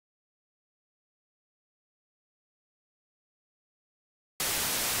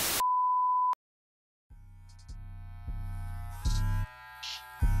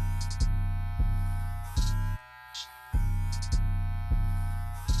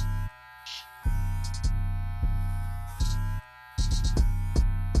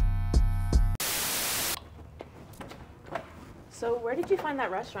So where did you find that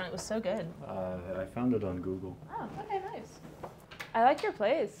restaurant? It was so good. I found it on Google. Oh, okay, nice. I like your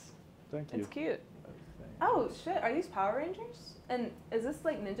place. Thank you. It's cute. Oh shit, are these Power Rangers? And is this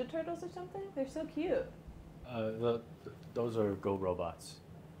like Ninja Turtles or something? They're so cute. Those are Go Robots.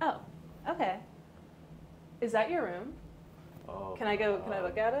 Oh, okay. Is that your room? Oh. Can I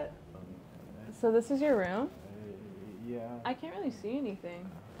look at it? So this is your room? Yeah. I can't really see anything.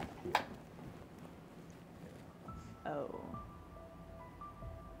 Oh.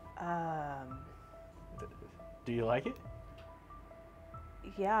 Do you like it?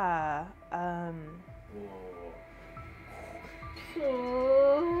 Yeah.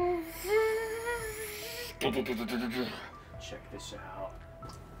 Check this out.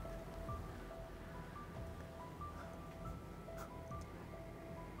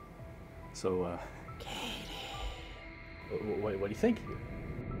 So, Katie. What do you think?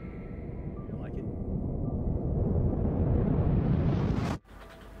 You like it?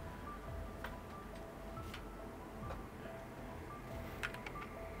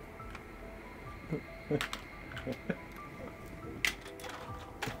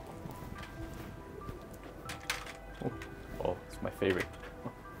 Oh, it's my favorite.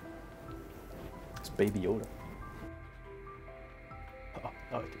 It's Baby Yoda.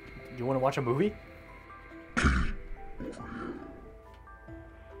 Do you want to watch a movie? Get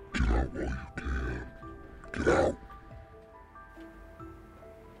out while you can. Get out.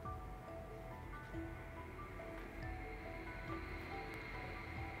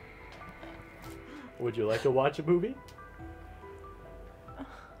 Would you like to watch a movie?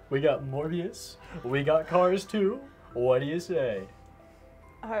 We got Morbius. We got Cars 2. What do you say?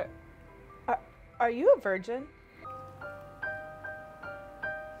 Are you a virgin?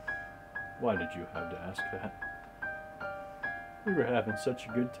 Why did you have to ask that? We were having such a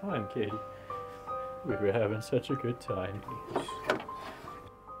good time, Katie. We were having such a good time. Do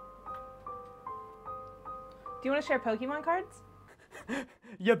you want to share Pokemon cards?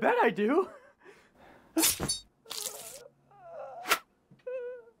 You bet I do!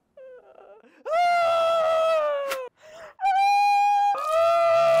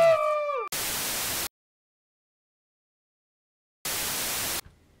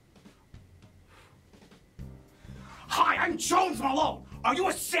 Hi, I'm Jones Malone. Are you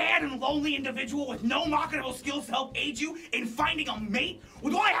a sad and lonely individual with no marketable skills to help aid you in finding a mate?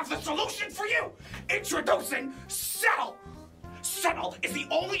 Well, do I have the solution for you? Introducing Settle. Settle is the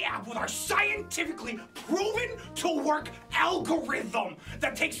only app with our scientifically proven to work algorithm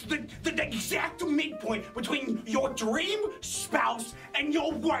that takes the exact midpoint between your dream spouse and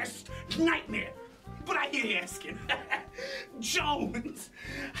your worst nightmare. But I hear you asking, Jones,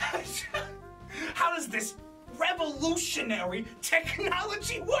 how does this revolutionary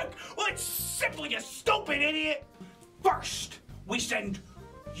technology work? Well, it's simply, you stupid idiot. First, we send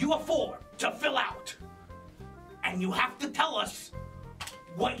you a form to fill out. And you have to tell us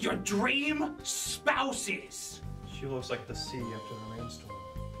what your dream spouse is. She looks like the sea after the rainstorm.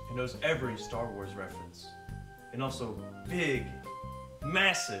 He knows every Star Wars reference. And also big,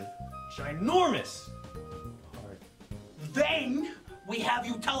 massive, ginormous heart. Then we have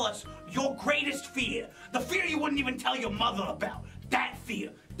you tell us your greatest fear. The fear you wouldn't even tell your mother about. That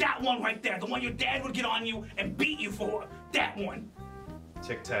fear. That one right there. The one your dad would get on you and beat you for. That one.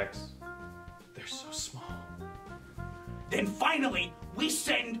 Tic Tacs. They're so small. Then finally, we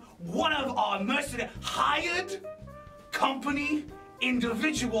send one of our mercenary hired company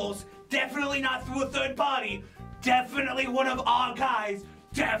individuals, definitely not through a third party, definitely one of our guys,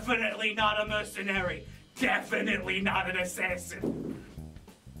 definitely not a mercenary, definitely not an assassin.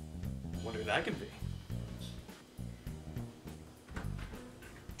 I wonder who that could be.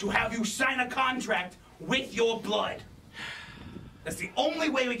 To have you sign a contract with your blood. That's the only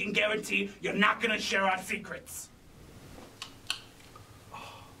way we can guarantee you're not gonna share our secrets.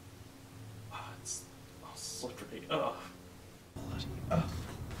 It's all slippery. Ugh.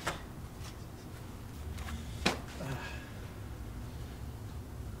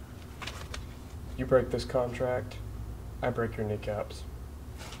 You break this contract, I break your kneecaps.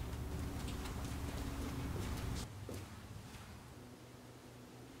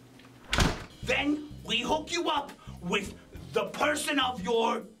 Then we hook you up with the person of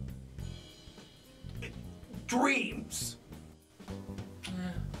your dreams.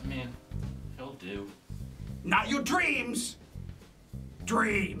 I mean, he'll do. Not your dreams.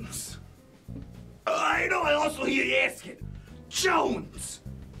 Dreams. I know, I also hear you asking. Jones,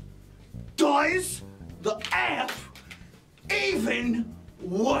 does the app even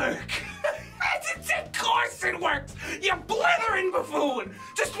work? Of course it works! You blithering buffoon!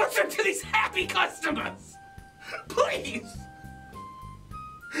 Just listen to these happy customers! Please!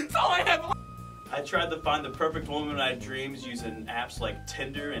 That's all I have. I tried to find the perfect woman I had dreams using apps like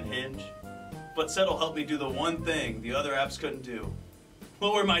Tinder and Hinge, but Settle helped me do the one thing the other apps couldn't do.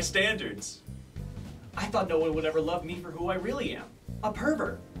 Lower my standards. I thought no one would ever love me for who I really am, a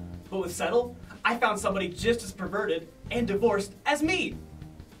pervert. But with Settle, I found somebody just as perverted and divorced as me.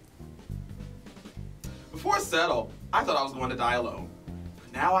 Before Settle, I thought I was going to die alone.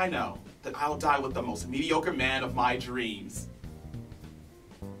 But now I know that I'll die with the most mediocre man of my dreams.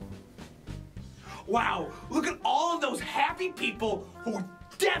 Wow, look at all of those happy people who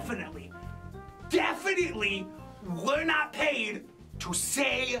definitely were not paid to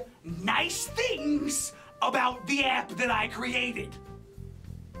say nice things about the app that I created.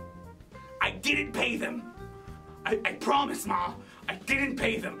 I didn't pay them. I promise, Ma, I didn't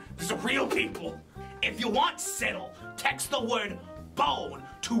pay them. These are real people. If you want Settle, text the word BONE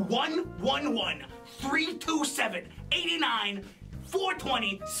to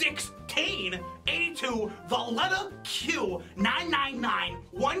 111-327-89-420-1682, the letter Q,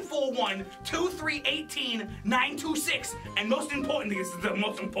 999-141-2318-926, and most importantly, this is the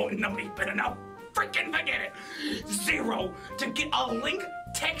most important number, you better not freaking forget it, 0, to get a link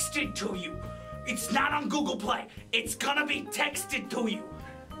texted to you. It's not on Google Play. It's gonna be texted to you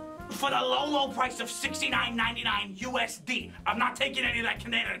for the low price of $69.99 USD. I'm not taking any of that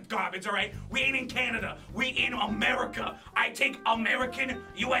Canada garbage, all right? We ain't in Canada. We in America. I take American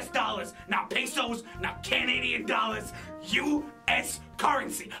US dollars, not pesos, not Canadian dollars, US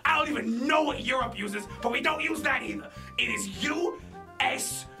currency. I don't even know what Europe uses, but we don't use that either. It is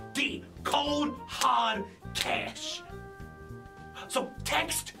USD, cold, hard cash. So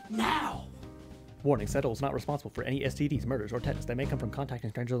text now. Warning, Settle is not responsible for any STDs, murders, or tetanus that may come from contacting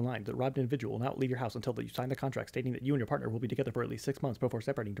strangers online. The robbed individual will not leave your house until you sign the contract stating that you and your partner will be together for at least 6 months before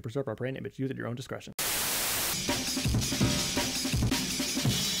separating to preserve our brand image. Use at your own discretion.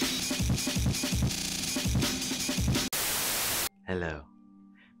 Hello,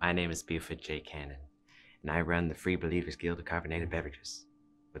 my name is Buford J. Cannon, and I run the Free Believers Guild of Carbonated Beverages,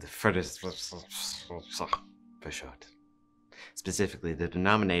 with the furthest for short. Specifically, the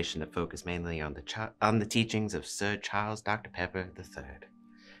denomination that focused mainly on the teachings of Sir Charles Dr. Pepper III.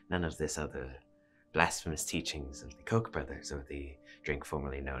 None of this other blasphemous teachings of the Koch brothers or the drink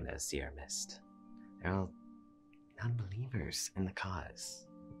formerly known as Sierra Mist. They're all non-believers in the cause.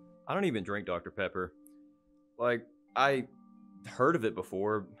 I don't even drink Dr. Pepper. Like, I heard of it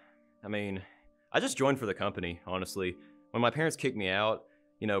before. I mean, I just joined for the company, honestly. When my parents kicked me out,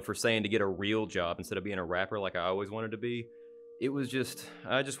 you know, for saying to get a real job instead of being a rapper like I always wanted to be, it was just,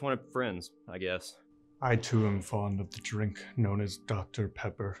 I just wanted friends, I guess. I too am fond of the drink known as Dr.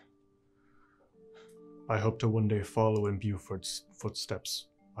 Pepper. I hope to one day follow in Buford's footsteps.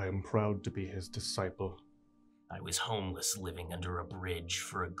 I am proud to be his disciple. I was homeless, living under a bridge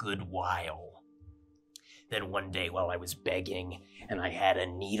for a good while. Then one day while I was begging and I had a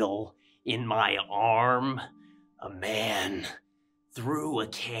needle in my arm, a man threw a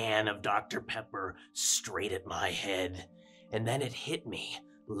can of Dr. Pepper straight at my head. And then it hit me,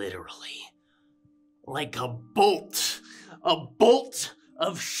 literally, like a bolt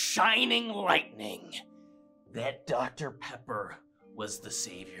of shining lightning. That Dr. Pepper was the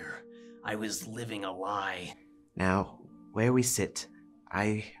savior. I was living a lie. Now, where we sit,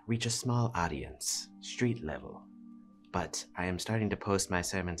 I reach a small audience, street level. But I am starting to post my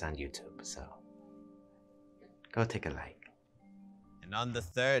sermons on YouTube, so go take a like. And on the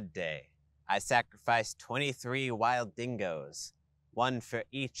third day, I sacrificed 23 wild dingoes, one for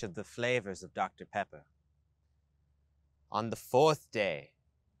each of the flavors of Dr. Pepper. On the fourth day,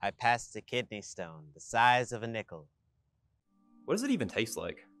 I passed a kidney stone the size of a nickel. What does it even taste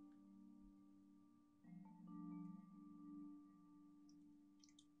like?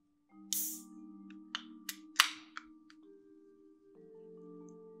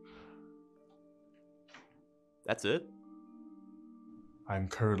 That's it? I'm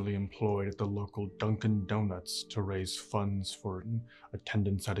currently employed at the local Dunkin' Donuts to raise funds for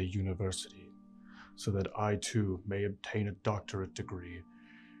attendance at a university, so that I too may obtain a doctorate degree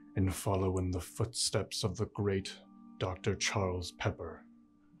and follow in the footsteps of the great Dr. Charles Pepper.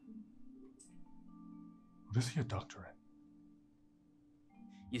 What is he a doctor in?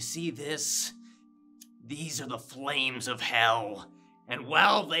 You see this? These are the flames of hell, and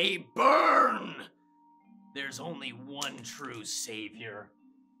while they burn, there's only one true savior.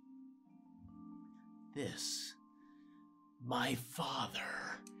 This, my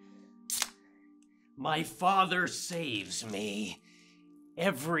father. My father saves me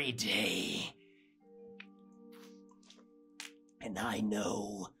every day. And I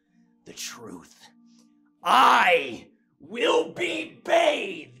know the truth. I will be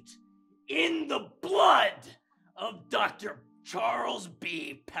bathed in the blood of Dr. Charles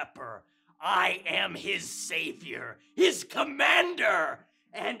B. Pepper. I am his savior, his commander,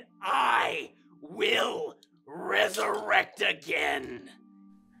 and I will resurrect again.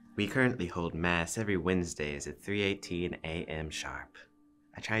 We currently hold Mass every Wednesdays at 3:18 a.m. sharp.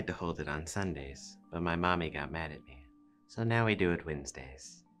 I tried to hold it on Sundays, but my mommy got mad at me. So now we do it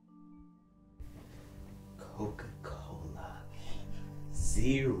Wednesdays. Coca-Cola.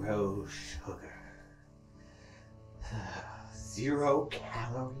 0 sugar. 0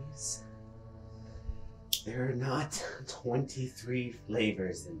 calories. There are not 23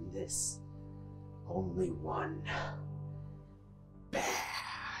 flavors in this. Only one.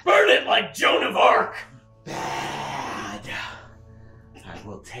 Burn it like Joan of Arc! Bad. I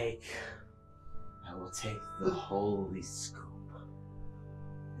will take the holy scoop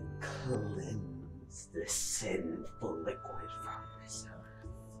and cleanse this sinful liquid from this earth.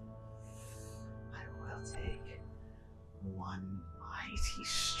 I will take one mighty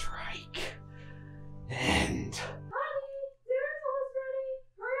strike and... Honey, dinner's almost ready.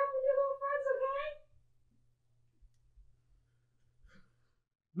 Hurry up with your little friends, okay?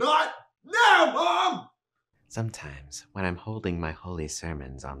 Not now, Mom! Sometimes, when I'm holding my holy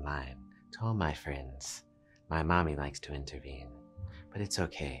sermons online to all my friends, my mommy likes to intervene. But it's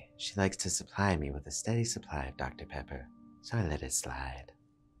okay. She likes to supply me with a steady supply of Dr. Pepper, so I let it slide.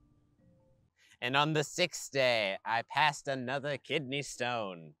 And on the 6th day, I passed another kidney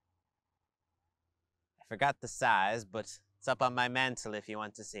stone. I forgot the size, but it's up on my mantle if you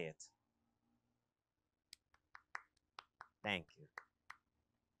want to see it. Thank you.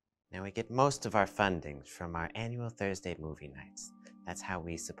 Now we get most of our funding from our annual Thursday movie nights. That's how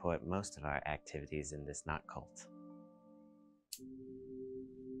we support most of our activities in this not cult.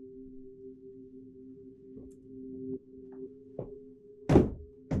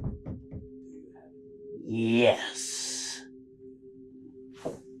 Yes.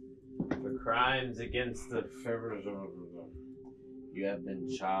 For crimes against the fervors of you have been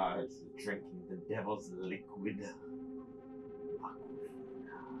charged with drinking the devil's liquid.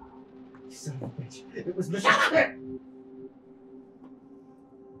 You son of a bitch. It was Mr. Shut up!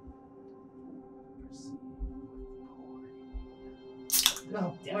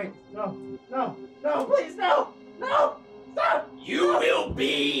 No, wait, no, please, no! Stop! You will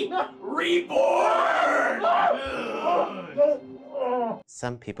be reborn!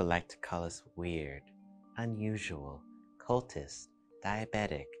 Some people like to call us weird, unusual, cultist,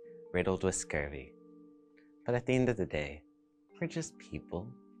 diabetic, riddled with scurvy. But at the end of the day, we're just people.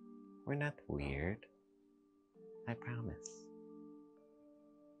 We're not weird. I promise.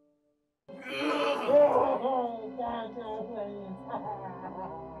 Oh,